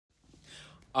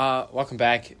Welcome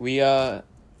back. We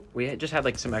just had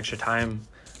like some extra time,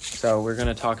 so we're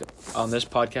gonna talk on this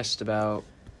podcast about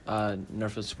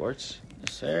Northfield sports.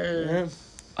 Yes, sir.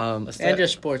 Yeah. And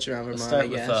just sports around Vermont, I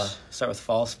guess. Start with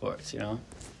fall sports.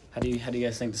 How do you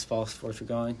guys think this fall sports are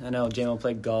going? I know JMO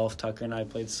played golf. Tucker and I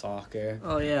played soccer.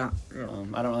 Oh yeah. I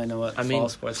don't really know what fall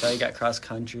sports are. You got cross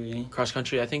country. Cross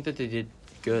country. I think that they did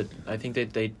good. I think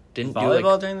that they didn't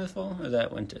volleyball during the fall. Or is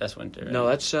that winter? That's winter. Right? No,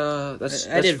 that's.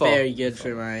 I did fall. very good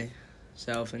for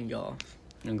myself in golf.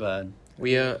 I'm glad.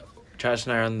 We Travis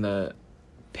and I are on the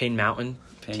Payne Mountain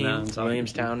team,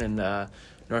 Williamstown and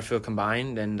Northfield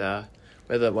combined, and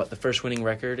we had the first winning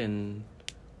record in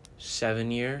 7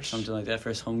 years, something like that.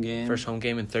 First home game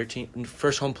in 13.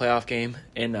 First home playoff game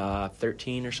in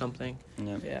 13 or something.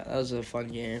 Yep. Yeah, that was a fun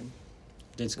game.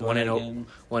 Did score one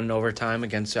in overtime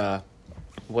against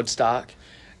Woodstock,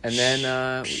 and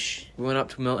then we went up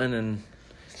to Milton and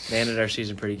they ended our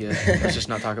season pretty good. Let's just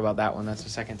not talk about that one. That's the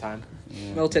second time.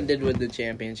 Yeah. Milton did win the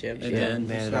championship. They did.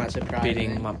 They ended up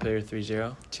beating Montpelier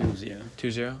 3-0.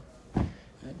 2-0.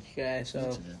 Okay,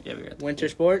 so yeah, we got winter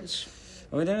sports.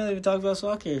 Well, we didn't really talk about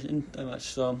soccer that much.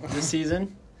 So this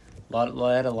season, had a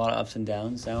lot of ups and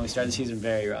downs. Now we started the season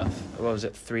very rough. What was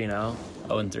it? 3-0.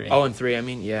 0-3. 0-3. I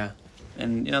mean, yeah.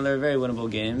 And they were very winnable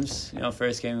games.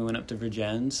 First game we went up to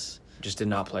Virgins. Just did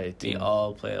not play. We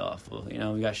all played awful.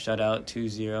 We got shut out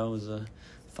 2-0 was the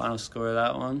final score of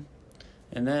that one.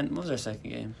 And then what was our second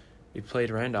game? We played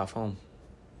Randolph home.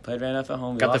 Played Randolph at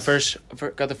home. Got the first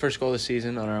goal of the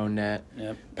season on our own net.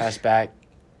 Yep. Passed back.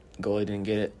 Goalie didn't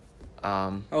get it.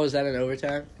 Was that in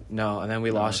overtime? No, and then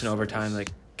we lost in overtime.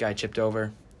 Like guy chipped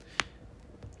over.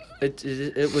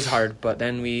 It was hard, but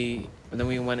then we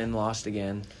went and lost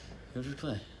again. Who did we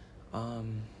play?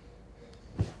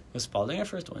 Was Spalding our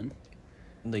first win?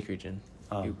 Lake Region.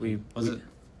 Oh, it? I don't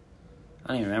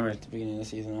even remember at the beginning of the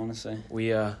season, honestly.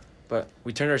 But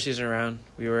we turned our season around.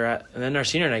 And then our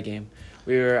senior night game,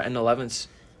 we were in 11th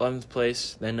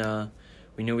place. Then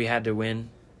we knew we had to win,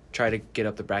 try to get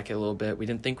up the bracket a little bit. We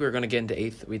didn't think we were going to get into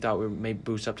 8th. We thought we would maybe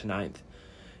boost up to 9th.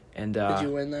 And did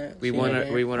you win that? We won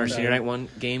our senior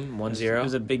night game 1-0. It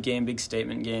was a big game, big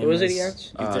statement game. Who was it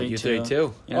against?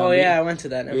 U32. I went to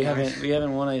that. We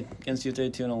haven't won against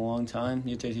U32 in a long time.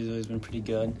 U32 has always been pretty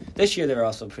good. This year they were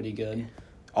also pretty good.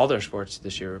 All their sports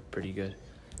this year were pretty good,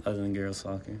 other than girls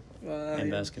soccer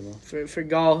and basketball. For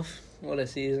golf, what a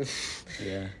season!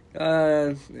 Yeah.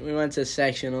 We went to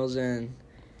sectionals and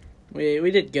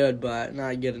we did good, but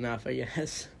not good enough, I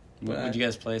guess. What would you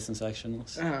guys place in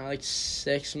sectionals? I don't know, like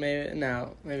 6 maybe.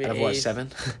 No, maybe 8. Out of what,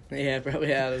 7? Yeah,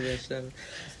 probably out of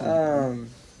 7.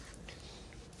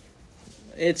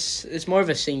 It's more of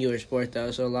a singular sport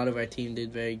though, so a lot of our team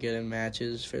did very good in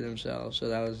matches for themselves, so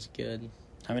that was good.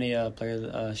 How many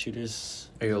shooters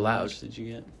are you allowed? Did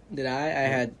you get? Did I? I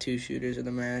had 2 shooters in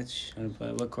the match.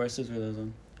 What courses were those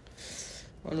on?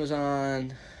 One was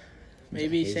on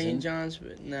maybe St. John's,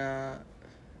 but nah,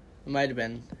 it might have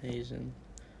been Hazen.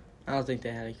 I don't think they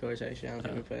had a course, actually.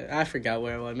 I forgot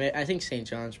where it was. I think St.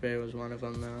 John's Bay was one of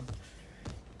them,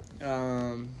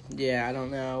 though. Yeah, I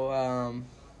don't know.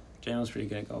 Jalen's pretty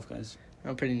good at golf, guys.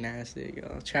 I'm pretty nasty at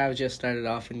golf. Travis just started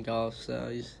off in golf, so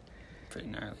he's pretty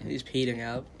gnarly. He's heating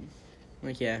up.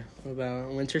 What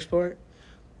about winter sport?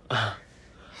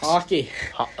 Hockey.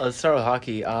 Let's start with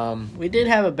hockey. We did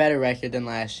have a better record than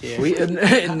last year.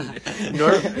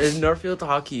 Northfield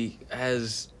hockey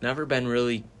has never been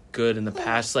really good in the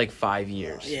past 5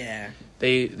 years. Yeah.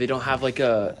 They don't have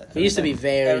a. We used to be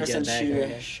very good.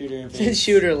 Since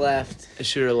Shooter left.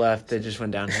 Shooter left. They just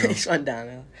went downhill. They just went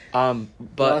downhill.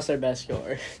 But lost our best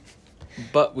scorer.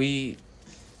 But we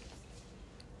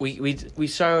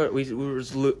saw it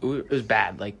was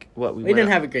bad. We didn't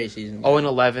have a great season.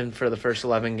 0-11 for the first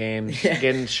 11 games. Yeah.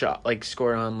 Getting shot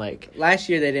scored on last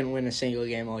year they didn't win a single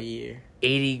game all year.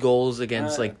 80 goals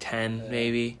against 10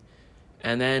 maybe.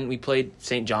 And then we played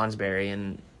St. Johnsbury,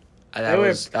 and that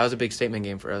was a big statement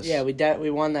game for us. Yeah,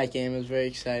 we won that game. It was very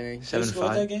exciting. 7-5. Who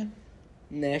scored that game?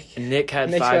 Nick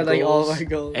had 5 goals, all of our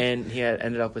goals, and he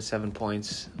ended up with 7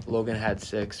 points. Logan had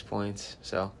 6 points,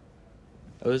 so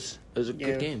it was a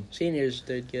good game. Seniors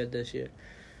did good this year,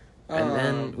 and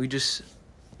then we just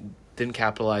didn't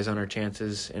capitalize on our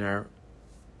chances in our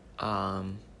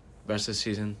rest of the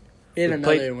season. We had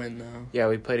another win though. Yeah,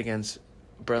 we played against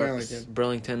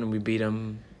Burlington, and we beat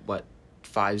them 5-0.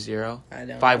 5-1.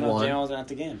 Jalen wasn't at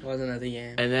the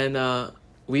game. And then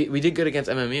we did good against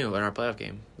MMU in our playoff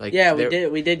game.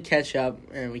 We did catch up,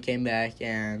 and we came back,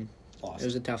 and lost. It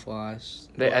was a tough loss.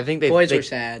 Boys were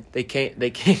sad. They came.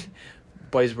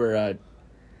 Boys were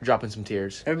dropping some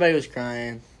tears. Everybody was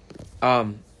crying.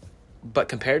 But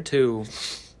compared to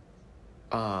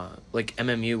like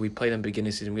MMU, we played them beginning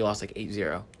of the season. We lost like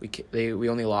 8-0. We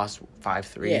only lost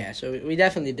 5-3. Yeah, so we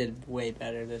definitely did way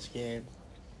better this game.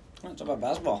 Let's talk about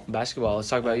basketball. Basketball. Let's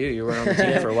talk about you. You were on the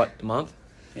team for what, a month?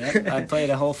 Yeah, I played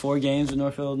a whole 4 games with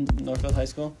Northfield High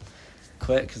School.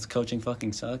 Quit because coaching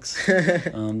fucking sucks.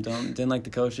 Didn't like the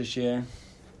coach this year.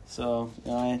 So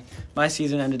my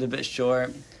season ended a bit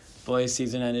short. Boys'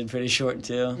 season ended pretty short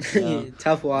too.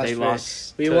 Tough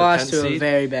loss. We lost to a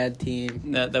very bad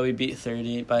team. That we beat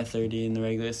 30 in the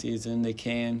regular season. They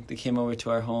came over to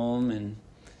our home and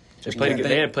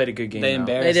they had played a good game. They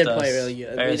embarrassed They did us. play really good.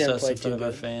 Embarrassed We didn't us play in front too of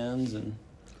our good. fans, and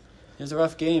it was a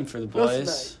rough game for the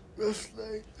boys. Rough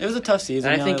night. It was a tough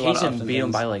season. And I think a lot of ups Hazen and beat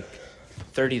them downs. by like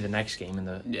 30 the next game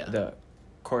in Yeah. the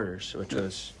quarters, which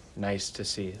was nice to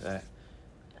see.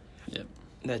 Yep.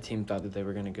 That team thought that they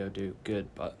were going to go do good,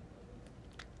 but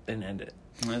didn't end it.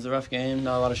 It was a rough game.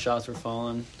 Not a lot of shots were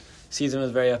falling. Season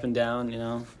was very up and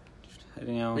down.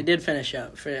 We did finish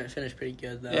pretty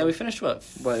good though. Yeah, we finished what?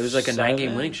 But it was like a 7?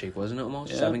 9-game winning streak, wasn't it?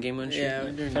 Almost Yeah. 7-game winning streak. Yeah,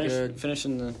 we're doing good. Finished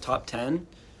in the top 10.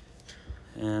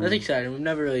 And That's exciting. We've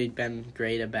never really been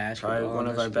great at basketball. probably one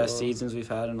in of this our best school. seasons we've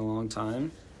had in a long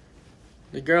time.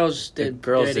 The girls did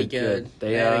pretty good.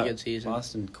 They had a good season.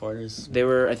 Lost in quarters. They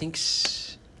were, I think,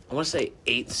 I want to say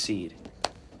 8th seed.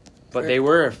 But they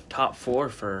were top 4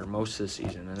 for most of the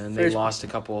season. And then they lost a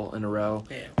couple in a row,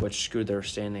 Yeah. which screwed their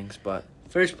standings. But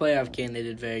First playoff game, they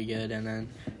did very good, and then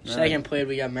second play,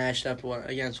 we got matched up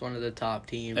against one of the top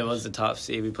teams. It was the top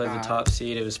seed. We played the top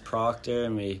seed. It was Proctor,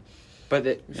 and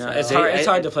it's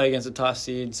hard to play against a top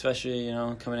seed, especially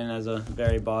coming in as a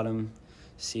very bottom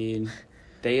seed.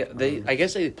 I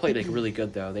guess they played like really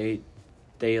good though.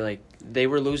 They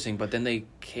were losing, but then they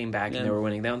came back and they were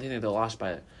winning. I don't think they lost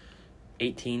by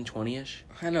 18, 20-ish.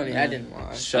 I didn't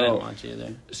watch. So I didn't watch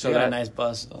either. So they got that a nice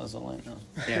bus. Though, that's all I know.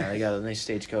 Yeah, they got a nice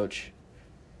stagecoach.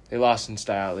 They lost in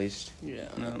style at least. Yeah.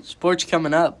 No. Sports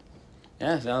coming up.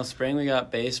 Yeah, so spring we got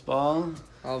baseball.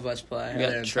 All of us play. We got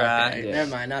Other than track. Tucker. Yeah.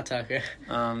 Never mind, not Tucker.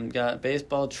 Got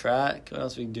baseball, track. What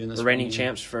else we doing this? The reigning spring?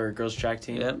 champs for girls track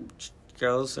team. Yep,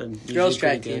 girls are usually Girls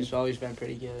track pretty good. team's always been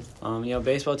pretty good.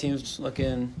 Baseball team's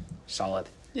looking. Solid.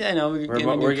 Yeah, I know we're getting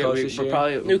a new coach this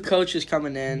year. New coach is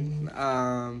coming in.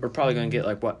 We're probably gonna get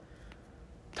like what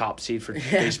top seed for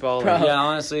Yeah, baseball. probably. Yeah,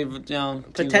 honestly,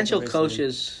 Potential teams are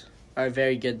coaches are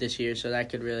very good this year, so that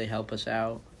could really help us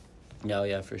out. No,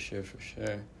 yeah, for sure.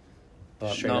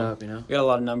 But Straight up, you know. we got a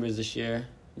lot of numbers this year.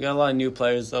 We got a lot of new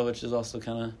players though, which is also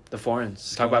kind of The foreigns.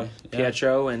 Scary. Talk about Yeah.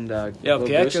 Pietro and Pietro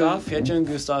Gustav. and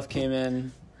Gustav came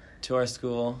in to our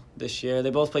school this year. They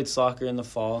both played soccer in the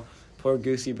fall. Poor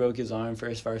Goosey broke his arm for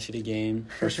his varsity game.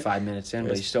 First 5 minutes in,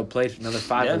 but he still played another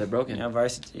 5 with it broken. Yeah,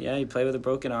 varsity. Yeah, he played with a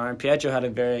broken arm. Pietro had a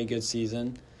very good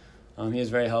season. He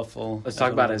was very helpful. Let's as talk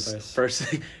one about of his the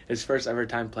players. his first ever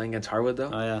time playing against Harwood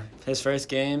though. Oh yeah, his first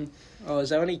game. Oh, is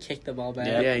that when he kicked the ball back?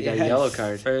 Yeah, he got a yellow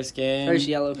card. First game. First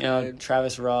yellow card.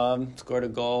 Travis Robb scored a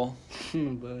goal.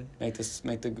 Boy. Make the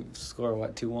score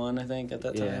 2-1 I think at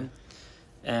that Yeah. time.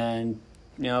 And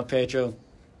Pietro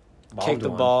Bombed kicked the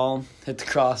one. ball, hit the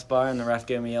crossbar, and the ref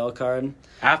gave him a yellow card.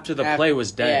 After the play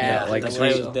was dead. Yeah, Yeah, like the the play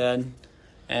whistle. was dead.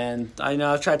 And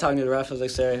I tried talking to the ref. I was like,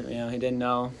 sir, he didn't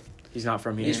know. he's not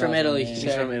from here. He's from Italy. He's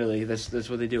He's from Italy. That's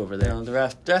what they do over there. The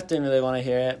ref didn't really want to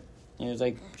hear it. He was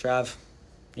like, Trav,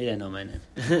 he didn't know my name.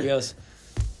 He goes,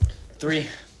 3,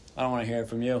 I don't want to hear it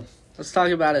from you. Let's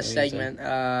talk about a What do you segment.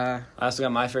 I also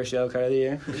got my first yellow card of the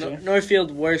year. For sure.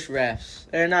 Northfield worst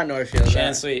refs. Not Northfield.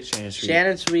 Shannon Sweet.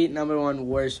 Shannon Sweet, #1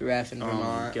 worst ref in Oh my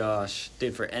Vermont. gosh,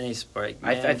 dude! For any sport,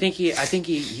 I think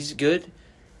he's good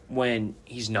when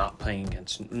he's not playing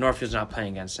against Northfield's not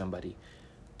playing against somebody,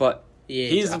 but Yeah,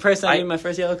 he's the person I gave my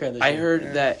first yellow card this I year.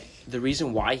 heard that the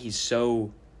reason why he's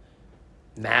so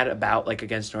mad about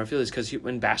against Northfield is because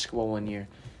in basketball one year,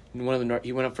 he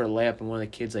went up for a layup and one of the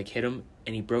kids hit him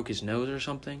and he broke his nose or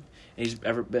something. And he's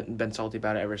been salty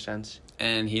about it ever since.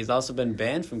 And he's also been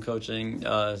banned from coaching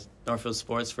Northfield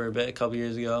sports for a couple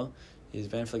years ago. He's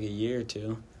banned for a year or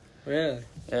 2. Really?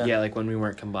 Yeah, when we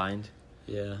weren't combined.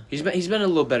 Yeah. He's been a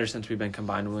little better since we've been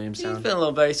combined in He's Williamstown. been a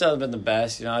little better. He's still been the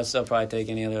best. I'd still probably take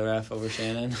any other ref over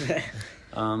Shannon.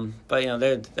 But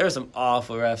there are some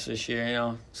awful refs this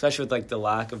year. Especially with the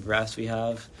lack of refs we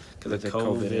have because of With the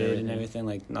COVID and and everything.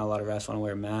 Not a lot of refs want to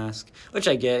wear a mask, which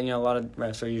I get. A lot of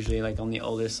refs are usually on the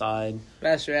older side.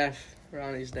 Best ref,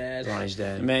 Ronnie's dad. Ronnie's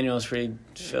dead. Emmanuel's pretty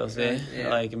filthy. Yeah, I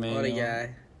like Emmanuel. What a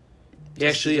guy. He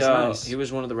actually just nice. he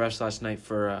was one of the refs last night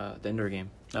for the indoor game.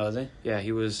 Oh, was he? Yeah,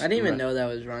 he was. I didn't even know that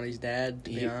was Ronnie's dad,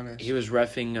 to be honest. He was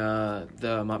reffing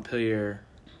the Montpelier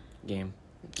game.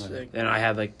 Sick. And I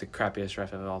had the crappiest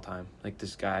ref of all time.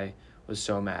 This guy was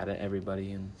so mad at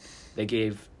everybody, and they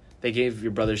gave they gave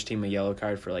your brother's team a yellow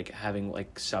card for like having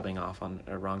like subbing off on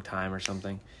a wrong time or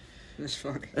something. That's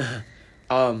funny.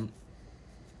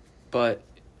 But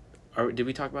did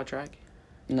we talk about track?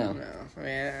 No. I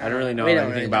mean, I don't really know we don't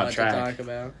anything really about know what track. to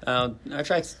talk about. Our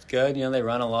track's good. You know, they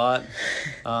run a lot.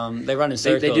 They run in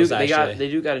circles. They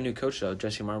do got a new coach though,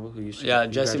 Jesse Marble, who used to. Yeah,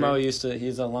 Jesse Marble he's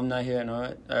an alumni here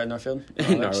at Northfield.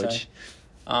 Norwich.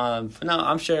 But no,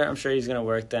 I'm sure he's gonna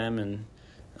work them, and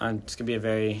it's gonna be a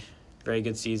very, very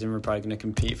good season. We're probably gonna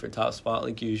compete for top spot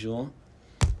like usual.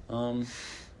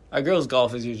 Our girls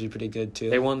golf is usually pretty good too.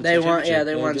 They won. They won Yeah,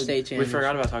 state championship. We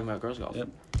forgot about talking about girls golf. Yep,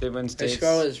 they win The states.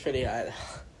 score was pretty high, though.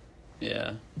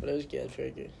 Yeah, But it was good, pretty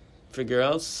good. for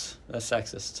girls, that's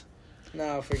sexist.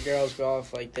 No, for girls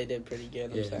golf, like, they did pretty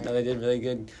good. Yeah, I'm saying. no, they did really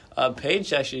good.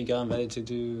 Paige actually got invited to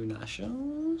do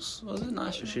nationals. Was it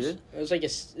nationals? She did. It was like a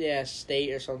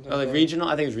state or something. Oh, like regional.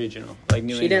 I think it was regional. Like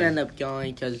New She England. didn't end up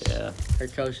going because Yeah, her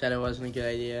coach said it wasn't a good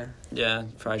idea. yeah.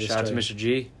 Probably Shout out to just Mr.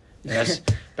 G.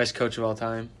 Best coach of all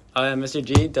time. Oh yeah, Mr.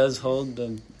 G does hold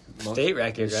the state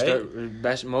record,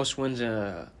 right? Most wins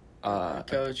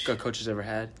Coach. a coach has ever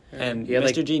had. And He had,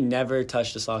 Mr. like- G never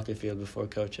touched a soccer field before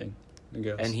coaching the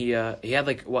girls. And he had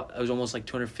like it was almost like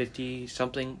 250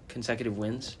 something consecutive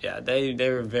wins. Yeah, they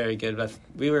were very good. But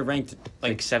we were ranked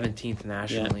Like 17th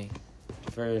nationally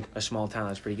for a small town.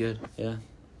 That's pretty good.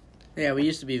 Yeah, we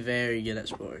used to be very good at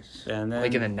sports. and then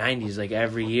Like in the 90s, like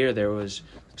every year there was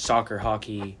soccer,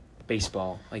 hockey,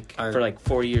 baseball, like for like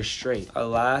 4 years straight. our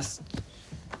last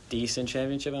decent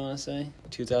championship, I want to say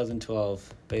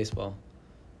 2012 baseball.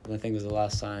 I think was the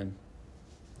last time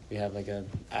we have like an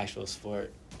actual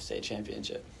sport state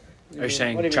championship. Are you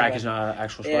saying track is not an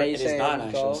actual Yeah, sport? you It is saying not an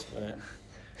actual golf?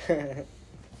 sport.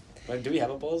 Like, do we have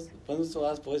a boys? When was the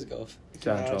last boys golf? No,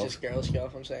 2012. just girls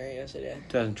golf, I'm saying. Yes, it is.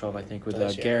 2012, I think, with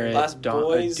Last year. Garrett, Last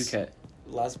boys- Duquette.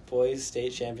 Last boys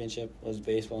state championship was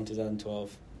baseball in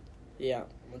 2012. Yeah,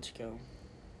 let's go.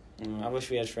 I wish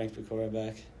we had Frank Pecora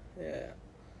back. Yeah.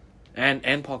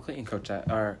 And Paul Clayton coached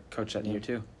that year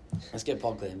too. Let's get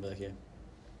Paul Clayton back here.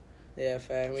 Yeah,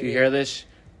 fair. If you hear this,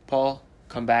 Paul,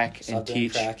 come back Stop and doing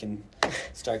teach. crack and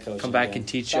start coaching. Come back again. and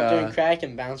teach. Stop doing crack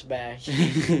and bounce back.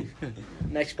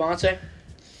 Next sponsor?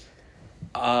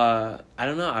 I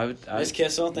don't know. I would. Miss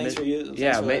Kissel, thanks for you.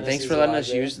 Thanks for letting us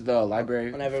use the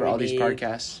library Whenever for we all these need-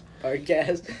 podcasts.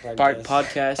 Podcast.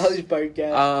 Podcasts. All these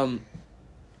podcasts.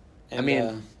 And, I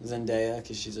mean- Zendaya,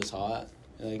 because she's just hot.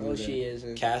 Like, Oh, she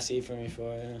isn't. Cassie from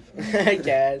Euphoria.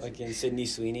 Guys. Like in Sydney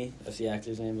Sweeney. That's the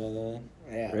actor's name, by the way.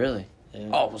 Yeah. Really? Yeah.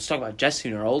 Oh, let's talk about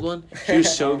Jessie, our old one. She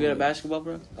was so good at basketball,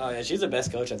 bro. Oh, yeah, she's the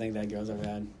best coach I think that girl's ever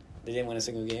had. They didn't win a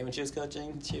single game when she was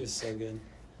coaching. She was so good.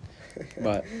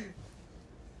 But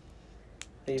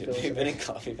Thank you Dude, for we've been in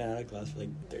listening. coffee out of class for like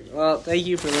 30 minutes. Well, thank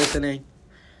you for listening.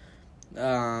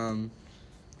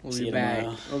 We'll See be you back.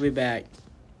 tomorrow. We'll be back.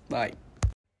 Bye.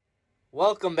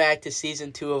 Welcome back to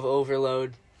season 2 of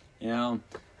Overload. You know,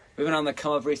 we've been on the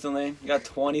come up recently. We got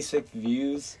 26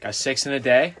 views. got 6 in a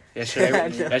day.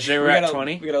 Yesterday we were at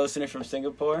 20. We got a listener from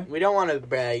Singapore. We don't want to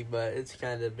brag, but it's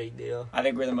kind of a big deal. I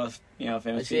think we're the most, I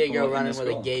famous see a people girl in running the with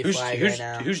a school. gay Who's flag who's right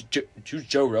now. who's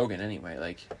Joe Rogan anyway?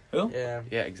 Like, Who? Yeah,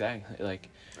 yeah, exactly. Like,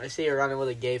 I see her running with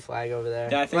a gay flag over there.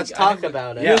 Yeah, I think- Let's I talk think-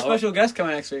 about it. We have a Yeah. special guest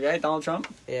coming next week, right? Donald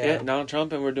Trump? yeah, Donald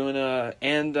Trump, and we're doing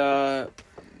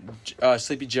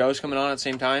Sleepy Joe's coming on at the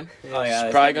same time. Oh, yeah.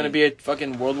 It's probably going to be a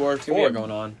fucking World War gonna be a IV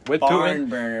going on with barn Putin.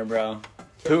 burner, bro.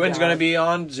 Putin's going to be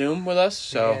on Zoom with us,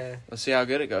 so Yeah. let's see how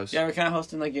good it goes. Yeah, we're kind of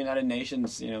hosting like United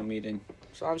Nations, meeting.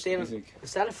 So I'm seeing, this week.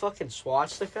 is that a fucking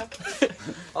swastika?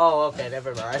 Oh, okay,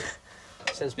 never mind.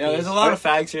 It says Yeah, there's peace. a lot of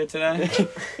fags here today.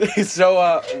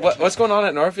 So, what's going on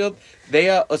at Northfield?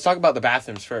 Let's talk about the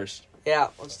bathrooms first. Yeah,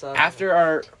 let's talk. After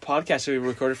our podcast that we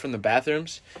recorded from the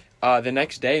bathrooms, the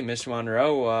next day, Miss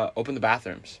Monroe opened the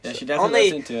bathrooms. Yeah, she definitely Only-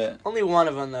 listened to it. Only one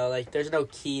of them though. Like, there's no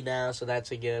key now, so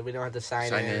that's a good. We don't have to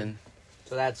sign in.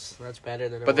 So that's better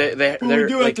than. But it was. they're we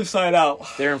do like, have to sign out.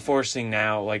 they're enforcing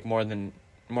now like more than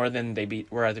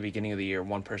were at the beginning of the year,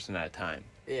 one person at a time,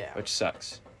 Yeah. which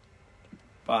sucks.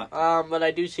 But But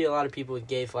I do see a lot of people with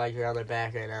gay flags around their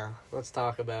back right now. Let's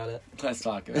talk about it. let's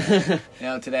talk about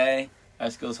it. Today our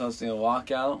school's hosting a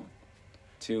walkout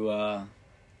to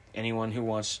Anyone who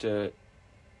wants to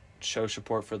show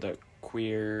support for the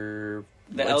queer,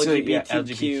 the let's say,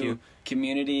 LGBTQ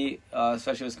community,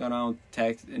 especially what's going on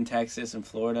in Texas and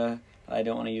Florida. I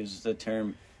don't want to use the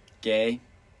term gay.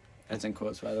 That's in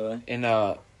quotes, by the way. in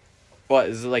what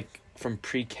is it like from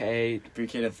pre-K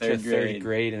Pre-K to to third third grade.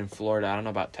 grade in Florida? I don't know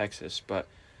about Texas, but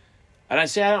And I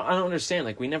don't understand.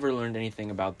 Like, we never learned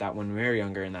anything about that when we were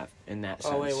younger in that sense.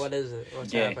 Oh wait, what is it?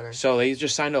 What's happening? So they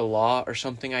just signed a law or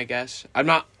something, I guess. I'm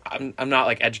not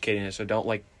like educating it, so don't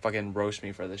like fucking roast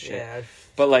me for this shit. Yeah,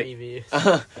 but like, You're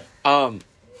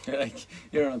like,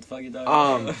 you don't know what the fuck you're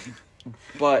talking about.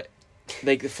 But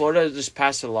like Florida just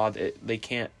passed a law that they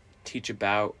can't teach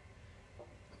about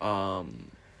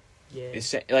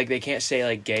like they can't say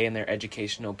like gay in their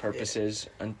educational purposes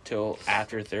until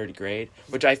after third grade,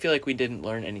 which I feel like we didn't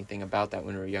learn anything about that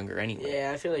when we were younger anyway.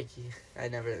 Yeah, I feel like I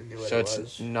never knew what so it was. So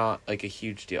it's not like a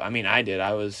huge deal. I mean, I did.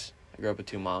 I grew up with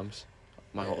two moms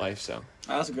my whole life, so.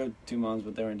 I also grew up with two moms,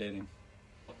 but they weren't dating.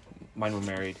 Mine were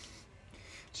married.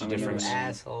 It's a difference.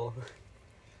 Asshole.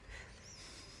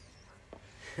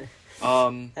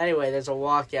 Anyway, there's a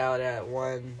walkout at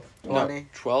 1:20. No,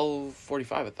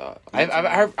 12:45. I thought.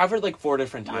 I've heard like 4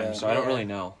 different times, so I don't really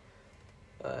know.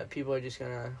 People are just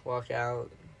gonna walk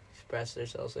out, express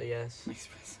themselves, I guess.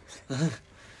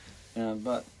 Yeah,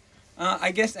 but I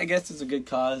guess it's a good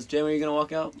cause. Jim, are you gonna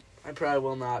walk out? I probably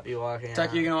will not be walking out.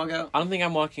 Tucker, you gonna walk out? I don't think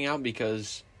I'm walking out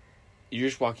because you're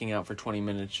just walking out for 20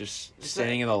 minutes, just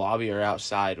standing in the lobby or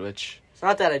outside, which. It's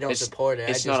not that I don't support it. It's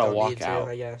I just not a don't need walkout.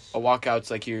 to, I guess. A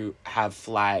walkout's like you have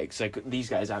flags, like these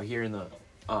guys out here in the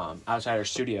outside our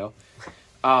studio.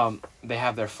 They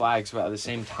have their flags, but at the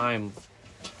same time,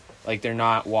 like they're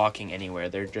not walking anywhere.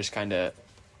 They're just kind of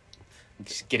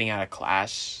just getting out of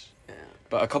class. Yeah.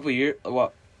 But a couple years,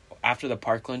 after the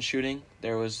Parkland shooting,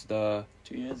 there was the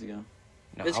 2 years ago.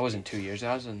 No, I wasn't 2 years.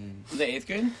 I was in the 8th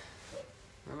grade.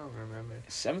 I don't remember.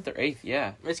 7th or 8th,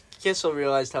 yeah. Miss Kissel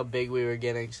realized how big we were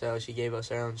getting, so she gave us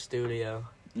our own studio.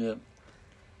 Yep.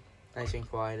 Nice and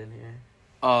quiet in here.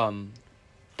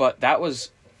 But that was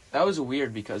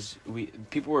weird because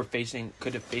people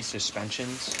could have faced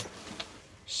suspensions,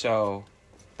 so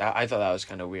I thought that was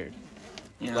kind of weird.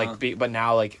 Yeah. But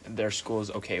now like their school is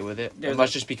okay with it. It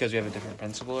must just because we have a different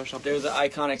principal or something. There was an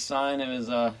iconic sign. It was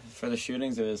for the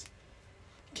shootings. It was,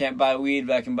 "Can't buy weed,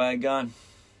 but I can buy a gun."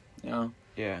 You know.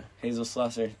 Yeah. Hazel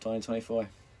Slusser, 2024. And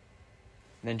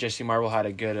then Jesse Marble had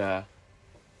a good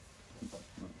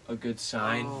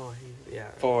sign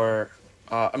for,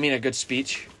 a good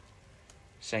speech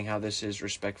saying how this is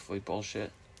respectfully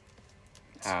bullshit.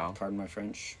 How? Pardon my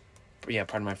French. Yeah,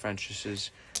 pardon my French. This is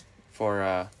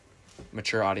for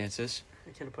mature audiences. I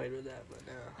could have played with that, but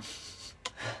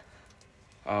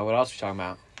no. What else are we talking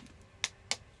about?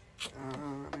 I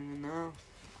don't even know.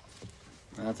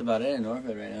 That's about it in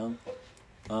Norfolk right now.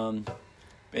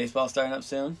 Baseball starting up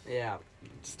soon. Yeah.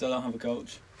 Still don't have a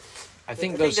coach. I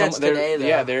think that's today, though.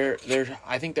 Yeah,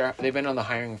 they've been on the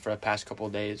hiring for the past couple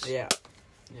of days. Yeah.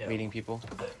 Meeting people.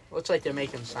 Looks like they're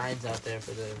making signs out there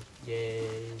for the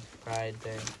gay pride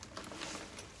thing.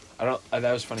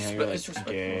 That was funny how you were like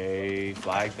gay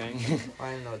flag thing.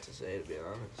 I didn't know what to say, to be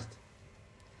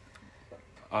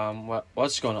honest.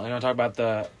 What's going on? You want to talk about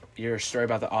your story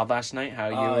about the odd last night? How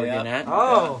you were getting at?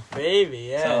 Oh, baby,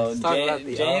 yeah. So let's talk about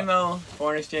the JMO,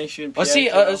 foreign exchange student.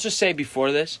 Let's just say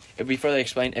before they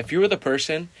explain, if you were the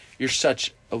person, you're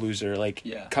such a loser. Like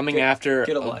coming after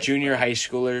junior high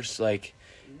schoolers, like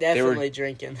definitely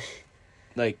drinking.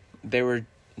 Like they were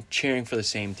cheering for the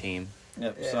same team.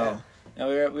 Yep. Yeah. So we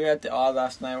were at the odd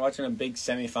last night watching a big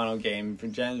semifinal game for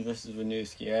Jens versus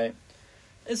Winooski, right?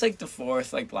 It's like the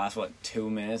fourth, last 2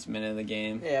 minute of the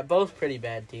game. Yeah, both pretty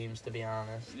bad teams, to be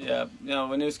honest. Yeah,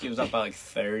 Winooski was up by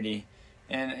 30.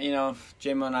 And,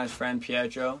 JMO and I's friend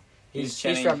Pietro, he's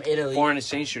from Italy. Foreign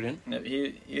exchange student.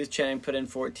 He was chanting put in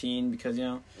 14 because,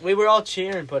 we were all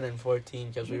cheering put in 14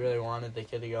 because we really wanted the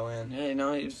kid to go in.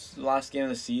 Yeah, it was the last game of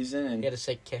the season. And he had a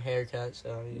sick haircut,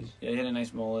 so he had a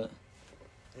nice mullet.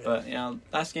 Yeah. But,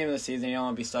 last game of the season, you don't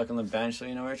want to be stuck on the bench, so,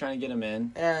 we were trying to get him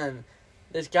in. And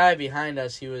this guy behind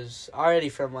us, he was already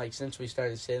from, since we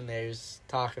started sitting there, he was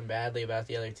talking badly about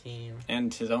the other team.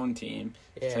 And his own team.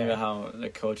 Yeah. Saying about how the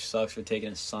coach sucks for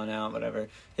taking his son out, whatever.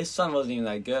 His son wasn't even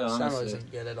that good, honestly. His son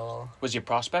wasn't good at all. Was he a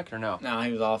prospect or no? No,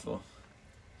 he was awful.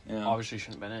 Obviously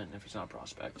shouldn't have been in if he's not a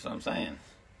prospect. That's what I'm saying.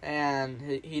 And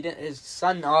his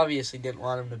son obviously didn't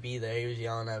want him to be there. He was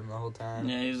yelling at him the whole time.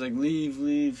 Yeah, he was like,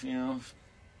 leave,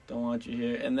 don't want you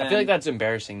here. And then I feel like that's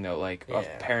embarrassing though, a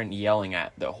parent yelling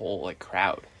at the whole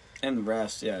crowd. And the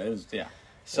rest, it was.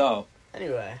 So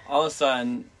anyway, all of a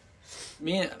sudden,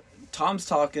 Tom's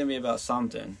talking to me about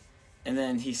something, and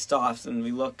then he stops, and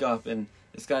we look up, and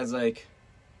this guy's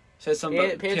says something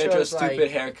about Pietro's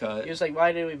stupid haircut. He was like,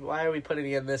 "Why are we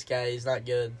putting in this guy? He's not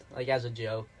good." As a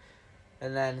joke,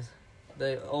 and then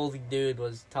the old dude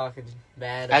was talking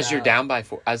bad. As they're down by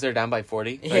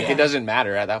 40, it doesn't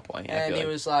matter at that point. And he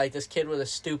was like, "This kid with a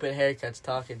stupid haircut's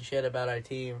talking shit about our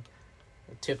team,"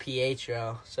 to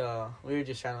Pietro, so we were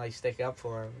just trying to like stick up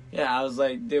for him. Yeah, I was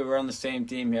like, dude, we're on the same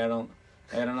team here. I don't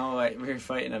know what we're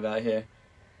fighting about here.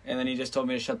 And then he just told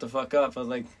me to shut the fuck up. I was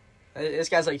like, This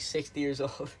guy's like 60 years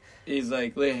old. he's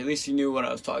like, at least you knew what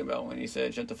I was talking about when he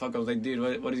said shut the fuck up. I was like,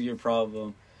 dude, what is your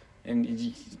problem? And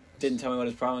he didn't tell me what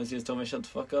his problem is. He just told me to shut the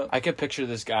fuck up. I could picture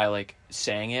this guy like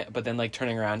saying it, but then like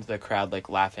turning around to the crowd like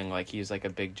laughing like he's like a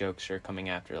big jokester coming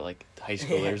after like high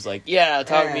schoolers. Like, yeah,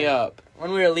 talk me up.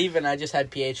 When we were leaving, I just had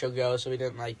Pietro go, so we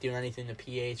didn't like do anything to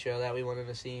Pietro that we wanted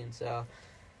to see. And so,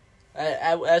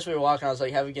 as we were walking, I was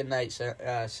like, "Have a good night,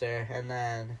 sir." And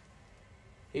then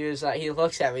he was like, he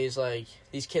looks at me, he's like,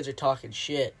 "These kids are talking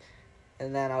shit."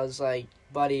 And then I was like,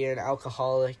 "Buddy, you're an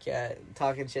alcoholic,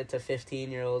 talking shit to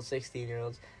 15-year-olds,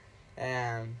 16-year-olds."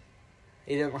 And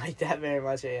he didn't like that very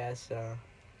much, I guess, so.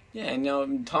 Yeah,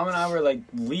 and Tom and I were like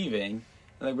leaving,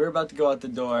 and like we were about to go out the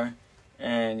door,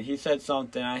 and he said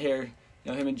something. I hear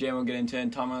him and Jam will get into it,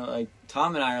 and Tom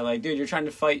and I are like, dude, you're trying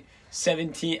to fight a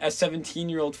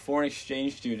 17-year-old foreign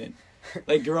exchange student.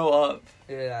 Like, grow up.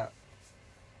 Yeah.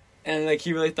 And like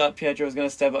he really thought Pietro was gonna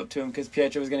step up to him because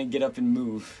Pietro was gonna get up and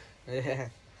move. Yeah.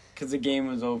 Because the game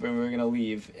was over and we were going to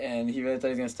leave. And he really thought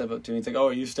he was going to step up to me. He's like, "Oh,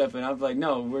 are you stepping up?" Like,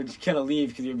 "No, we're just going to leave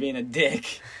because you're being a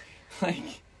dick."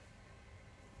 Like,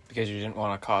 Because you didn't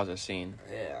want to cause a scene.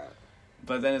 Yeah.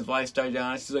 But then his wife started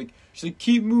yelling. She's like,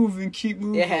 keep moving, keep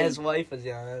moving. Yeah, his wife was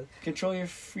yelling. Control your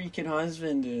freaking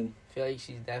husband, dude. I feel like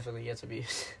she definitely gets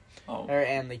abused. Oh. Her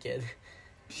and the kid.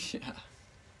 Yeah.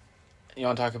 You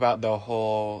want to talk about the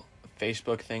whole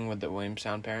Facebook thing with the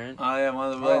Williamstown parent? Oh, yeah, one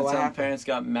of the what Williamstown happened? parents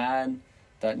got mad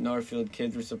that Northfield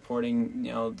kids were supporting,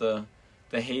 the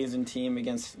Hazen team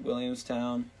against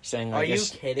Williamstown. Saying Are like you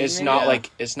it's kidding me? not Yeah.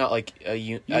 like it's not like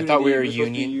a I thought we were a We're supposed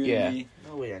to be union. Yeah. unity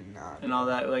No, we are not. and all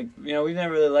that. Like, we've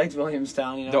never really liked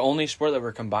Williamstown, The only sport that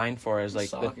we're combined for is like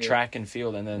Soccer. the track and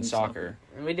field and then And soccer.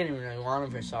 And we didn't even really want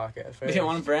him for soccer at first. We didn't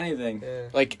want him for anything. Yeah.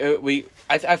 Like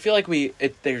I feel like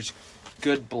there's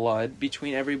good blood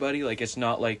between everybody. Like it's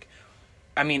not like,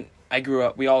 I mean,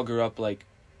 we all grew up like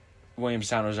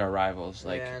Williamstown was our rivals.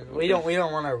 Like and we don't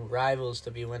want our rivals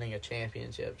to be winning a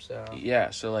championship. So yeah,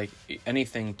 so like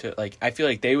anything to like, I feel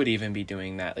like they would even be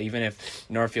doing that. Even if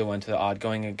Northfield went to the odd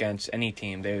going against any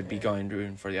team, they would be going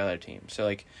rooting for the other team. So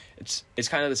like it's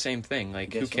kind of the same thing.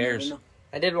 Like who cares?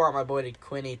 I did want my boy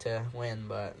Quinny to win,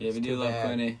 but Yeah, it's we do too love bad.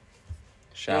 Quinny.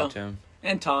 Shout out to him.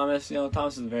 And Thomas,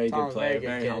 Thomas is a very Thomas, good player, very good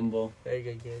very kid. humble. Very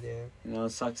good kid, yeah. It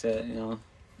sucks that,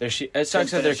 It sucks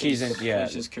that their keys in. Yeah,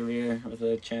 finish his career with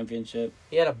a championship.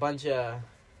 He had a bunch of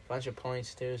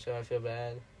points too, so I feel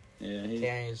bad Yeah,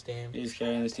 carrying his team. he's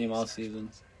carrying his team all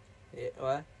season. Yeah,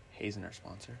 what? Hazen, our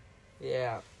sponsor.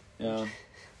 Yeah. Yeah.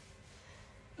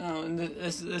 And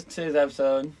this today's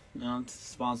episode, it's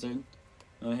sponsored.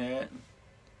 You want to hear it?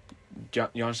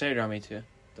 You want to say it or do you want me to?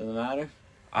 Doesn't matter.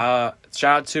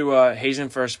 Shout out to Hazen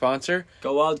for a sponsor.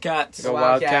 Go Wildcats. Go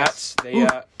Wildcats.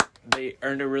 They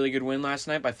earned a really good win last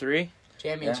night by 3.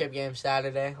 Championship game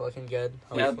Saturday, looking good.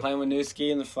 Yeah, Hopefully. playing with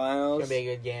Newski in the finals. It's gonna be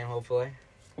a good game, hopefully.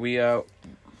 You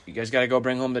guys got to go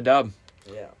bring home the dub.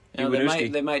 Yeah.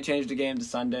 They might change the game to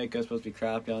Sunday because it's supposed to be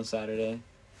crappy on Saturday.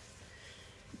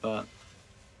 But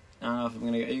I don't know if I'm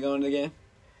gonna. Are you going to the game?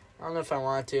 I don't know if I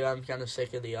want to. I'm kind of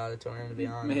sick of the auditorium, to be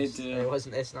honest. Me too.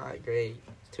 It's not great.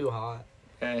 It's too hot.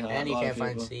 Very hot, And you a lot can't of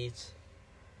find people. seats.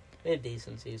 We had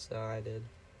decent seats, though. I did.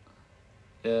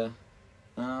 Yeah.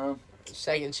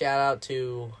 Second shout out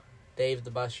to Dave, the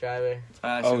bus driver.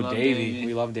 I actually Oh, love Davey.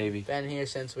 We love Davey. Been here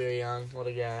since we were young. What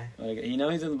a guy. Like,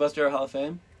 he's in the Bus Driver Hall of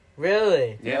Fame.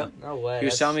 Really? Yeah. No way. He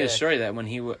was That's telling me the sick. story that when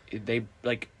they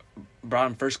like brought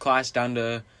him first class down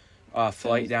to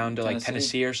flight down to like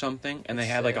Tennessee or something, and they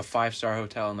That's had like a sick. 5-star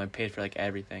hotel and they paid for like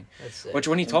everything. That's sick. Which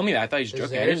when he told me that, I thought he was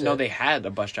joking. I Deserves didn't know it. they had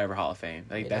a bus driver Hall of Fame.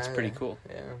 Like that's Yeah, pretty yeah. cool.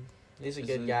 Yeah. He's a This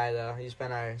good is- guy, though. He's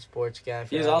been our sports guy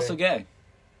forever. He's also gay.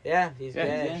 Yeah, he's Yeah,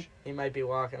 gay. he's gay. He might be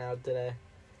walking out today.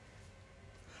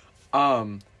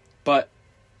 But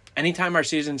anytime our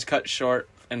season's cut short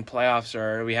and playoffs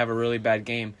or we have a really bad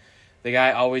game, the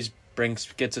guy always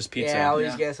gets us pizza. Yeah,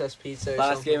 always Yeah. gets us pizza or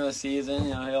Last something. game of the season,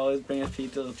 he always brings us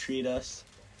pizza to treat us.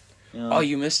 Oh,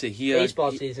 you missed it.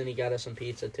 Baseball season, he got us some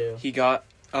pizza, too. He got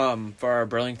for our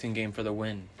Burlington game for the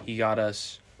win. He got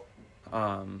us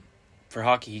for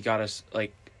hockey. He got us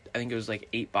like I think it was like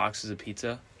 8 boxes of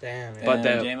pizza. Damn, man. But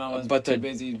the- J-Mo was but too the-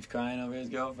 busy crying over his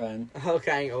girlfriend. Oh,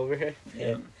 crying over her?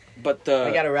 Yeah. But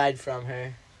I got a ride from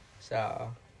her,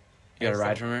 so... you got a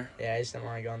ride from her. Yeah, I just didn't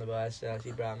want to go on the bus, so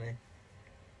she brought me.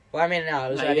 Well, I mean, no,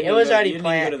 it was No, already, you it was didn't already go to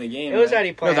planned. the game. It was right?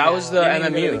 already planned. that was out. the You didn't go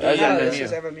to MMU. the That was game. No, MMU. this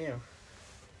is MMU.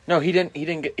 No, he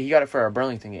didn't. He got it for our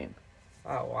Burlington game. Oh,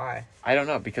 Oh, why? I don't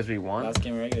know, because we won. Last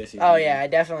game of regular season. Oh, yeah, I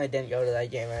definitely didn't go to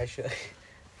that game, actually.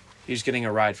 He's getting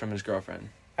a ride from his girlfriend.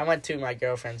 I went to my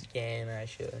girlfriend's game,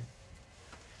 actually.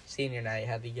 Senior night,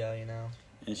 had to go, And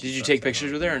she Did you sucks take at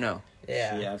pictures with her or no?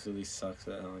 Yeah. She absolutely sucks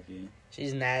at hockey.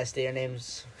 She's nasty. Her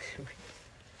name's...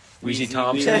 Weezy Weezy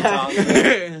Thompson.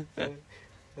 Thompson.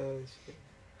 Oh, shit.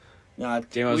 Nah,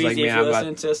 J-Mo's Weezy, like me, if I'm you're about-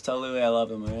 listening to this, tell Louis I love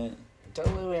him, alright? Tell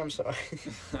Louis I'm sorry.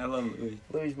 I love Louis.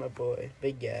 Louis' my boy.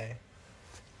 Big guy.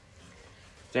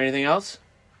 Is there anything else?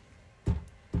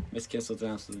 Miss Kissel's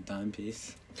an absolute dime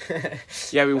piece.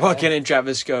 Yeah, we walk in and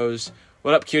Travis goes,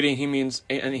 "What up, cutie?"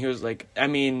 And he was like, "I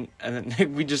mean," and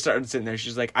then we just started sitting there.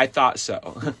 She's like, "I thought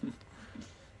so."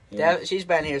 Dad, she's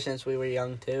been here since we were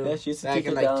young, too. Yeah, she used to Back teach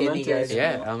in, at elementary kindergarten. school.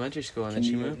 Yeah, elementary school, and then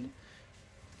she moved.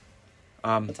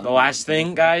 That's The last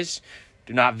thing, guys,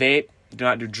 do not vape, do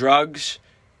not do drugs.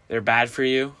 They're bad for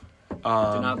you. Do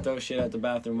not throw shit at the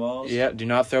bathroom walls. Yeah, do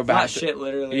not throw Not bathroom. shit,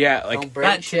 literally. Yeah, like Don't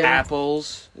break shit.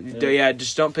 apples. Yeah. Yeah,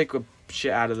 just don't pick up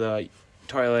shit out of the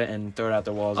toilet and throw it out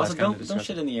the walls. Also, That's kind of don't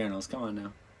disgusting. shit in the urinals. Come on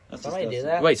now. That's Somebody do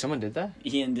disgusting. that? Wait, someone did that?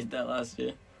 Ian did that last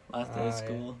year. Last day Oh, of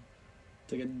school.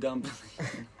 Took a dump.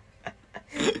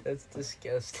 That's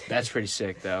disgusting. That's pretty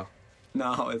sick, though.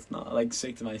 No, it's not. Like,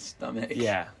 sick to my stomach.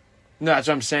 Yeah. No, that's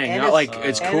what I'm saying. And Not like it's-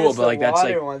 it's And cool, it's but like the that's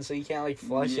water like one, so you can't,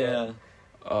 flush Yeah. it.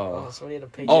 oh. Somebody had to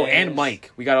pay. Oh, janitors. and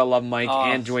Mike. We gotta love Mike Oh.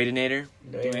 and Dwaydenator.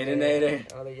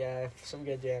 Dwaydenator. Other guy. Some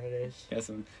good janitors.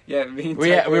 Yeah, We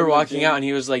were walking out and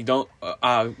he was like, "Don't."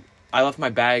 I left my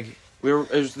bag. It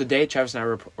was the day Travis and I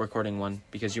were recording one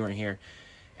because you weren't here,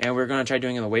 and we were gonna try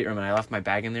doing it in the weight room, and I left my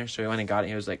bag in there, so he went and got it.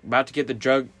 He was like about to get the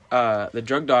drug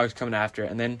dogs coming after it,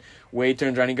 and then Wade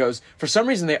turns around and he goes, "For some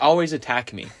reason they always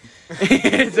attack me,"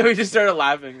 so we just started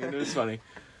laughing, and it was funny.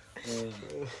 And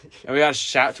we got a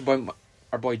shout to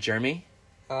our boy Jeremy.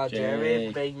 Jeremy,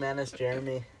 Jeremy. big menace,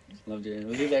 Jeremy. Love Jeremy.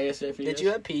 Was he there yesterday for you? Did you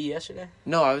have PE yesterday?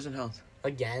 No, I was in health.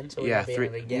 Again? So we're Yeah, gonna be in 3.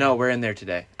 it again. No, we're in there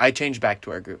today. I changed back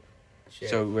to our group, Shit.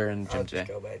 so we're in the I'll gym just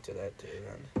today. go back to that too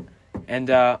then. And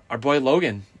our boy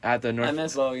Logan at the I North.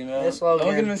 miss Logan, man. Miss Logan.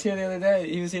 Logan was here the other day.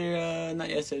 He was here not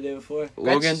yesterday, the day before.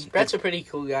 Logan. Brett's a pretty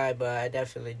cool guy, but I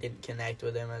definitely didn't connect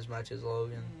with him as much as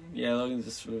Logan. Yeah, Logan's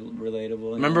just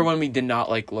relatable. Remember when we did not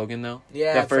like Logan though?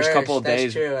 Yeah, The first couple of that's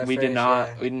days true, at we did first, not.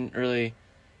 yeah. We didn't really.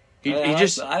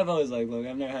 I've always liked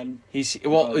Logan. I've never had.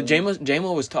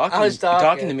 Jamo was talking. I was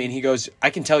talking. To me, and he goes,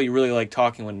 "I can tell you really like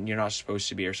talking when you're not supposed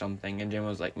to be or something." And Jamo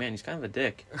was like, "Man, he's kind of a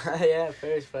dick." Yeah, at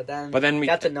first, but then we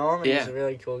got to know him, and yeah. he's a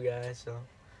really cool guy, so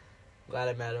glad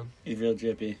I met him. He's real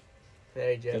drippy.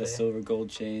 Very Got a jelly. silver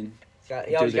gold chain. He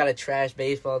always Dude, got a trash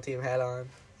baseball team hat on.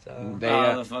 So They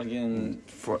the fucking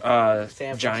for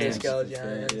San Giants. Francisco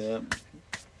Giants. Yeah.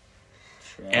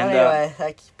 And, anyway,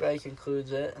 that probably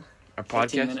concludes it. our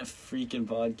 15-minute podcast. freaking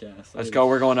podcast. Let's go.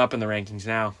 We're going up in the rankings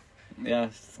now. Yeah.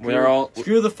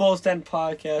 Screw the Full Stand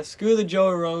podcast. Screw the Joe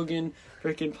Rogan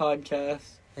freaking podcast.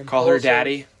 Call her Impulsive.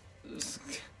 daddy.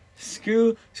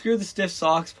 Screw the Stiff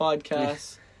Socks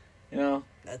podcast. You know,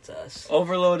 That's us.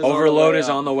 Overload Is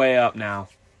on the way up now.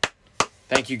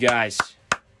 Thank you guys.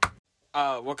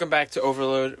 Welcome back to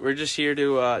Overload. We're just here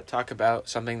to talk about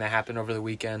something that happened over the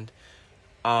weekend.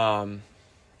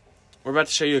 We're about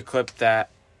to show you a clip that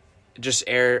just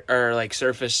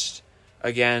surfaced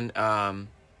again.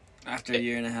 After a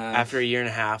year and a half. After a year and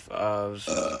a half of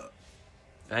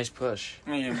nice push.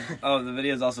 Oh, the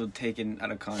video is also taken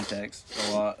out of context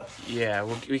a lot. Yeah,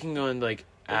 we can go in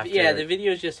after. Yeah, the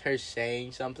video is just her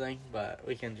saying something, but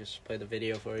we can just play the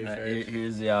video for you first.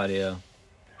 Here's the audio.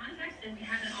 Context, and we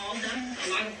haven't all done a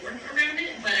lot of work around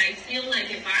it, but I feel like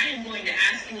if I am going to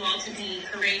ask you all to be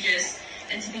courageous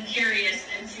and to be curious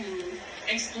and to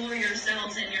explore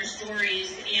yourselves and your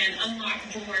stories and unlock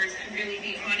doors and really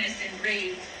be honest and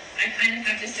brave, I kind of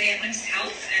have to say it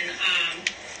myself. And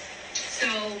so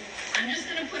I'm just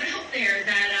going to put out there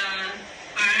that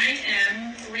I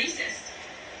am racist.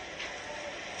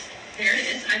 There it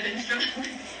is. I've been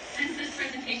struggling since this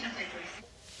presentation.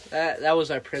 That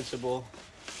was our principal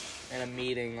in a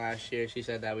meeting last year. She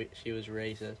said that she was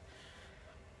racist.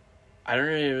 I don't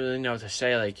really know what to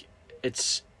say.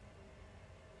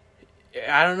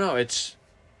 I don't know. It's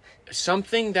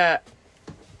something that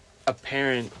a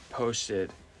parent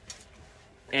posted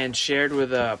and shared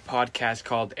with a podcast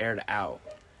called Aired Out.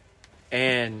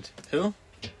 And Who?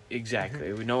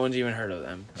 exactly, no one's even heard of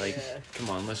them. Yeah. Come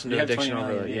on, listen We to have Addiction 20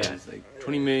 million Overload. Yeah, views,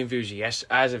 20 million views. Yes,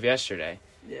 as of yesterday.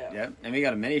 Yeah. Yep, and we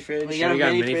got a mini fridge. We got a we got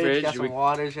a mini mini fridge, fridge. got some We-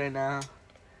 waters right now.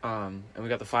 And we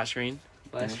got the flat screen.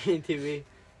 Flat screen TV.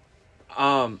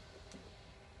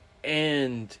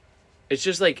 And it's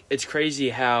just it's crazy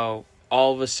how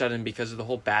all of a sudden, because of the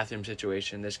whole bathroom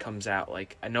situation, this comes out.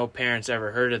 I know parents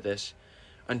ever heard of this,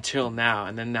 until now,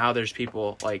 and then now there's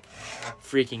people like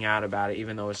freaking out about it,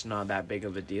 even though it's not that big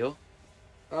of a deal.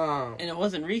 And it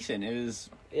wasn't recent. It was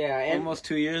almost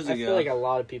 2 years ago. I feel like a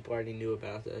lot of people already knew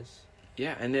about this.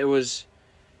 Yeah, and it was,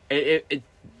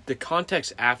 the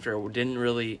context after didn't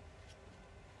really.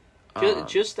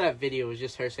 Just that video was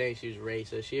just her saying she was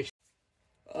racist.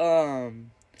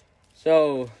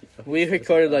 So we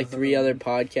recorded like 3 other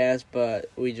podcasts, but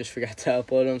we just forgot to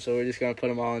upload them, so we're just gonna put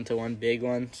them all into one big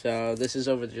one. So this is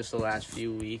over just the last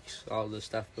few weeks, all the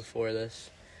stuff before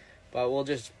this. But we'll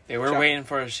just... They were waiting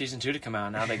for season 2 to come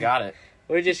out. Now they got it.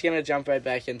 We're just gonna jump right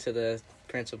back into the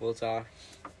principal talk.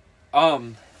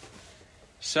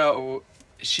 So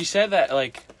she said that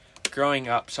like growing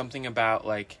up, something about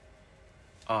like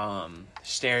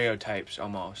stereotypes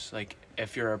almost, like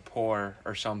if you're a poor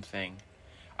or something.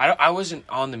 I wasn't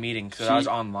on the meeting because I was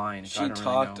online. So she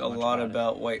talked a lot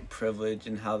about white privilege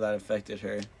and how that affected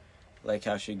her, like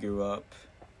how she grew up,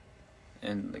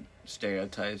 and like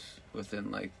stereotypes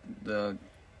within like the,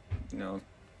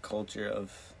 culture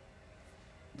of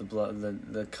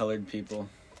the colored people.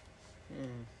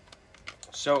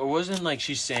 So it wasn't like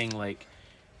she's saying like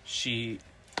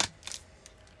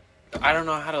I don't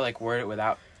know how to like word it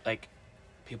without like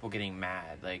people getting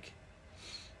mad, like.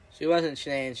 She wasn't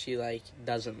saying she like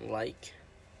doesn't like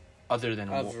other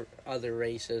than other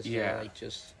races. Yeah. Or, like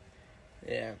just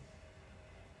yeah.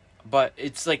 But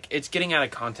it's like it's getting out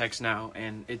of context now,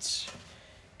 and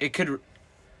it could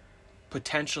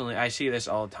potentially. I see this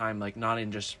all the time, like not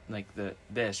in just like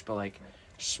this, but like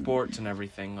sports and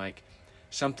everything. Like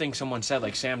something someone said,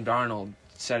 like Sam Darnold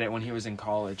said it when he was in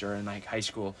college or in like high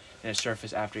school, and it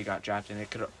surfaced after he got drafted. And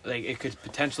it could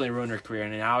potentially ruin her career,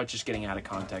 and now it's just getting out of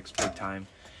context big time.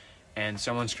 And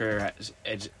someone's career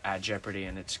is at jeopardy,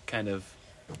 and it's kind of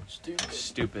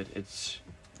stupid. It's.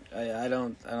 I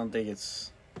don't think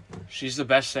it's. She's the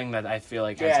best thing that I feel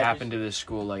like has happened to this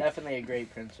school. Like definitely a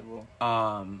great principal.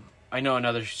 I know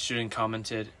another student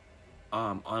commented,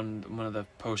 on one of the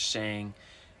posts saying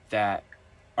that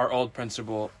our old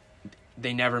principal,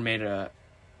 they never made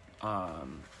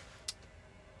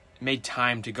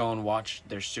time to go and watch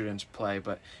their students play,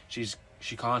 but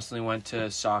she constantly went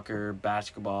to soccer,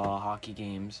 basketball, hockey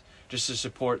games just to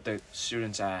support the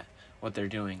students at what they're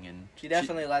doing. And she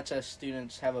definitely lets us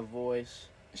students have a voice.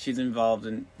 She's involved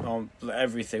in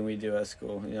everything we do at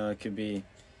school. It could be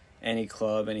any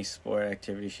club, any sport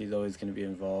activity. She's always going to be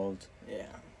involved. Yeah.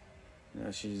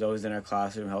 She's always in our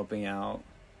classroom helping out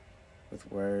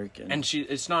with work. And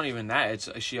it's not even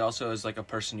that. She also is like a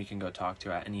person you can go talk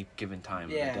to at any given time of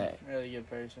the day. Yeah, really good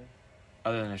person.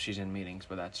 Other than if she's in meetings,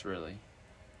 but that's really...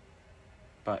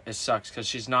 But it sucks because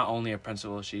she's not only a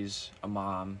principal, she's a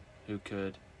mom who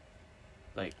could,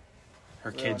 like,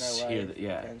 her kids hear that,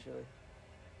 yeah.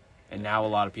 And now a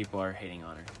lot of people are hating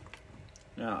on her.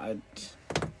 No,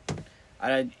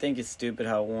 I think it's stupid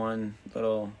how one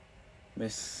little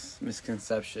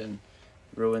misconception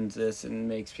ruins this and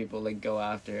makes people like go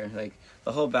after her. Like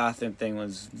the whole bathroom thing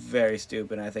was very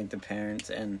stupid. I think the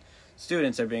parents and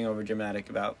students are being over dramatic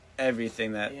about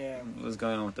everything that was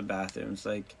going on with the bathrooms.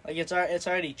 Like it's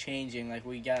already changing. Like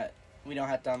we don't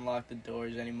have to unlock the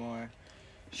doors anymore.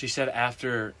 She said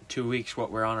after 2 weeks,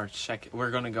 we're on our second.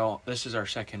 We're gonna go. This is our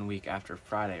second week after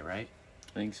Friday, right?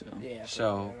 I think so. Yeah. So,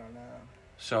 I don't know.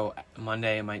 So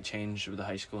Monday it might change with the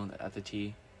high school at the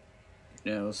T.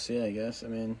 Yeah, we'll see. I guess. I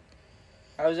mean,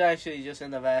 I was actually just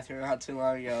in the bathroom not too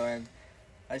long ago, and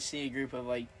I see a group of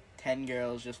like 10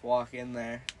 girls just walk in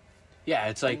there. Yeah,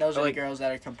 it's like... And those are the girls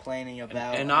that are complaining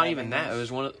about... And not even that. It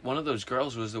was one of those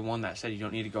girls was the one that said you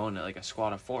don't need to go into, like, a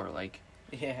squad of 4. Like,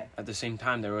 yeah. At the same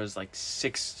time, there was, like,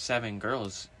 6, 7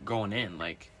 girls going in,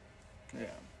 like... Yeah.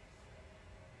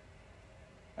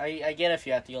 I get if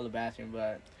you have to go to the bathroom,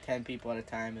 but 10 people at a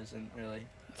time isn't really...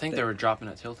 I think they were dropping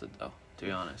at Tilted, though, to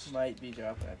be honest. Might be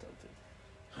dropping at Tilted.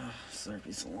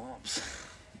 Slurpee slumps.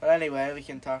 But anyway, we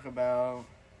can talk about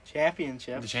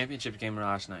championships. The championship game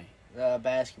last night.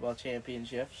 Basketball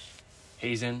championships.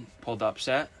 Hazen pulled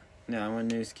upset. Yeah,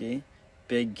 Winooski.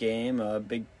 Big game.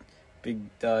 Big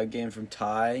game from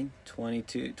Ty.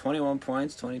 21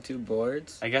 points, 22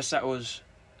 boards. I guess that was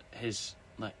his...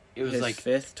 It was his like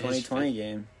fifth 2020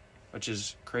 game. Which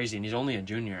is crazy. And he's only a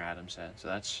junior, Adam said. So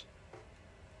that's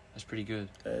pretty good.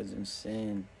 That is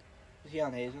insane. Is he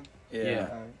on Hazen?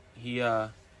 Yeah. He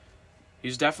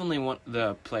was definitely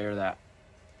the player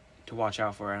to watch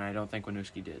out for, and I don't think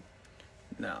Winooski did.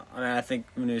 No, I mean I think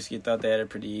Winooski thought they had it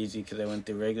pretty easy because they went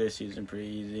through regular season pretty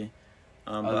easy.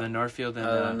 Other than Northfield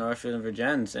and Northfield and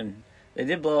Virgins, and they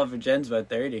did blow up Virgins by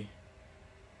 30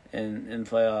 in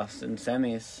playoffs and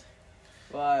semis.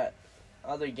 But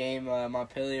Other game,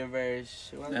 Montpelier versus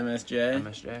who was it?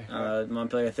 MSJ.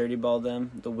 Montpelier 30-balled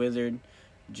them. The Wizard,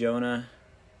 Jonah.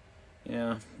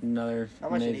 Yeah, another How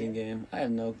much did he amazing get? game. I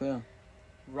have no clue.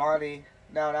 Ronnie.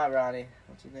 No, not Ronnie.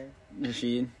 What's his name?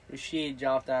 Rashid. Rashid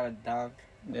dropped down a dunk.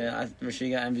 Yeah,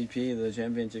 Rashid got MVP of the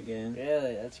championship game.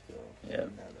 Really? That's cool. Yeah. I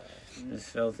didn't know that. It's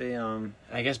filthy.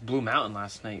 I guess Blue Mountain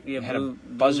last night had a Blue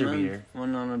buzzer Mountain beater.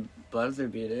 Won on a buzzer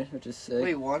beater, which is sick.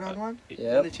 Wait, 1-on-1? Yep.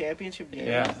 In the championship game?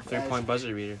 Yeah, That's 3-point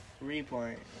buzzer beater.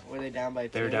 3-point. Were they down by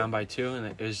 2? They were down by 2, and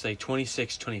it was like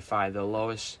 26-25, the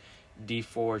lowest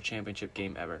D4 championship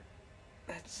game ever.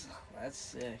 That's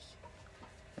sick.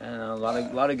 I don't know,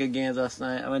 a lot of good games last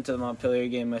night. I went to the Montpelier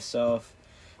game myself.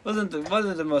 Wasn't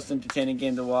the most entertaining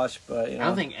game to watch, but you know. I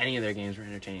don't think any of their games were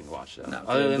entertaining to watch, though. No,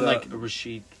 Other than, but- like,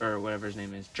 Rashid, or whatever his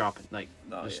name is, dropping, like,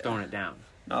 just throwing it down.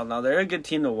 No, they're a good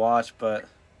team to watch, but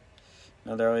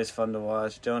no, they're always fun to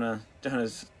watch.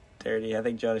 Jonah's dirty. I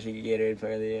think Jonah should get Gatorade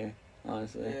Player of the Year,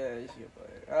 honestly. Yeah, he's a good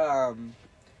player.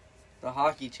 The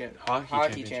hockey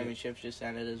Hockey championships just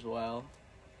ended as well.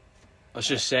 Let's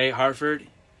just say, Hartford,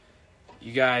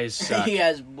 you guys suck. You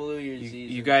guys blew your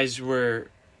season. You guys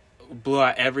blew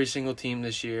out every single team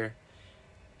this year.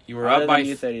 You were Other up by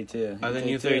than U32. Other than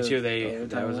U32,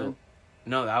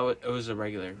 it was a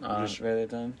regular, just regular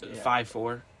time.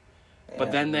 5-4. Yeah.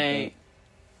 But then they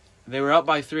were up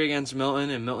by 3 against Milton,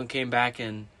 and Milton came back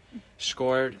and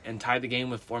scored and tied the game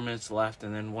with 4 minutes left,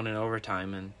 and then won in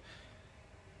overtime. And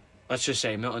let's just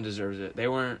say Milton deserves it. They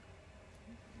weren't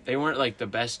like the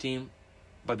best team,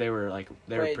 but they were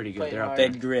pretty good. They're up They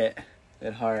there. had grit. They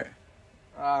had heart.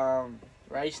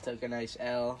 Rice took a nice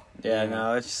L. Yeah,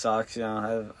 no, it sucks. You know, I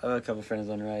have a couple friends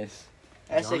on Rice.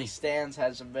 Essex Johnny. Stands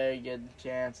had some very good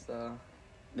chance though.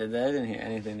 I didn't hear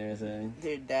anything they were saying.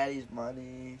 Dude, daddy's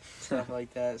money, stuff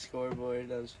like that. Scoreboard,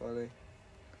 that was funny.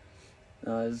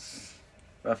 No, it was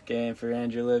a rough game for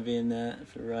Andrew Libby and that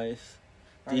for Rice.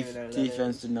 I don't even know who that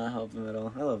Defense is. did not help him at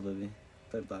all. I love Libby.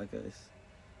 Played Black Ice.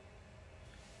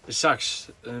 It sucks.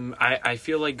 I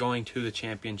feel like going to the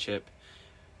championship.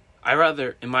 In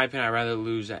my opinion, I'd rather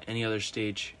lose at any other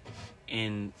stage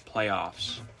in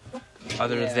playoffs,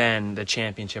 other than the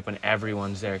championship when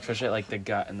everyone's there, especially like the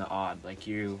gut and the odd.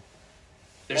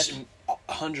 There's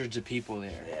hundreds of people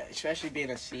there. Yeah, especially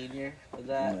being a senior with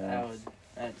that,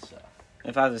 that'd suck.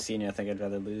 If I was a senior, I think I'd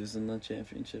rather lose in the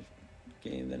championship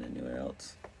game than anywhere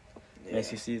else. Yeah,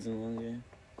 Makes your season longer. You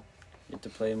get to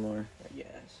play more. I guess.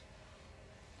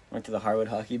 Went to the Harwood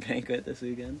hockey banquet this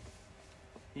weekend.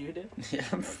 You did? Yeah,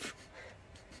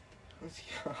 Let's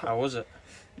go. How was it?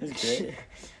 it was great.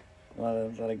 A lot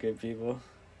of great people.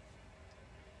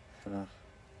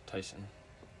 Tyson.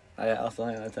 I also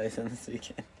hung out with Tyson this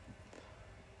weekend.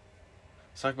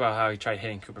 Let's talk about how he tried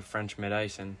hitting Cooper French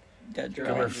mid-ice and Got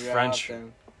Cooper dropped. French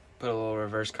Them. put a little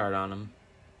reverse card on him.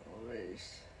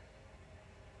 Race.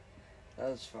 That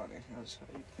was funny. That was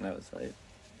hype. That was hype.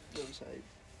 That was hype.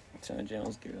 Trying to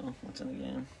Jamel's girl. What's in the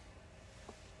game?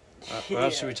 What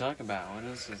else should we talk about? What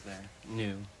else is there?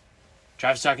 New.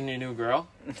 Travis talking to a new girl?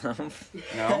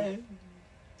 No?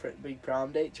 Big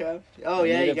prom date, Trav? Oh,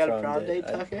 yeah, you got a prom date,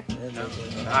 I- Tucker? No.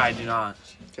 I do not.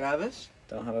 Travis?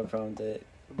 Don't have a prom date.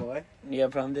 The boy? You got a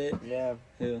prom date? Yeah.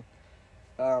 Who?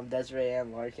 Desiree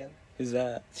Ann Larkin. Who's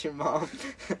that? It's your mom.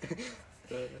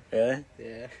 Really?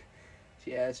 Yeah.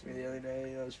 She asked me the other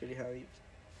day. That was pretty hype.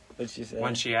 What'd she say?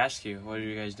 When she asked you, what are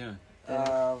you guys doing?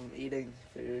 Eating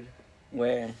food.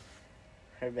 Where?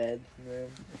 Her bed room.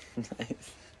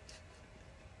 Nice.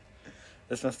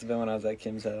 This must have been when I was at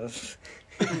Kim's house.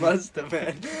 Must have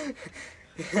been.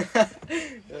 Oh,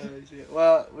 shit.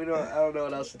 Well, I don't know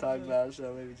what else to talk about,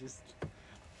 so maybe just.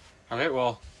 Okay,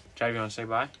 well, Trav, you want to say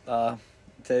bye?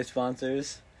 Today's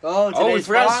sponsors. Oh, we today's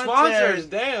forgot sponsors. sponsors!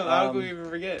 Damn, how could we even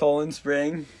forget? Poland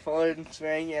Spring. Poland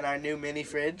Spring and our new mini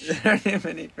fridge. Our new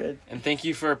mini fridge. And thank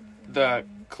you for the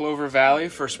Clover Valley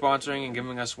for sponsoring and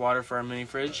giving us water for our mini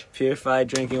fridge. Purified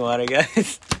drinking water,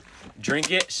 guys.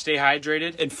 Drink it, stay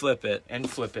hydrated, And flip it. and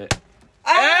flip it.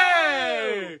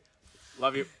 Hey!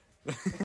 Love you.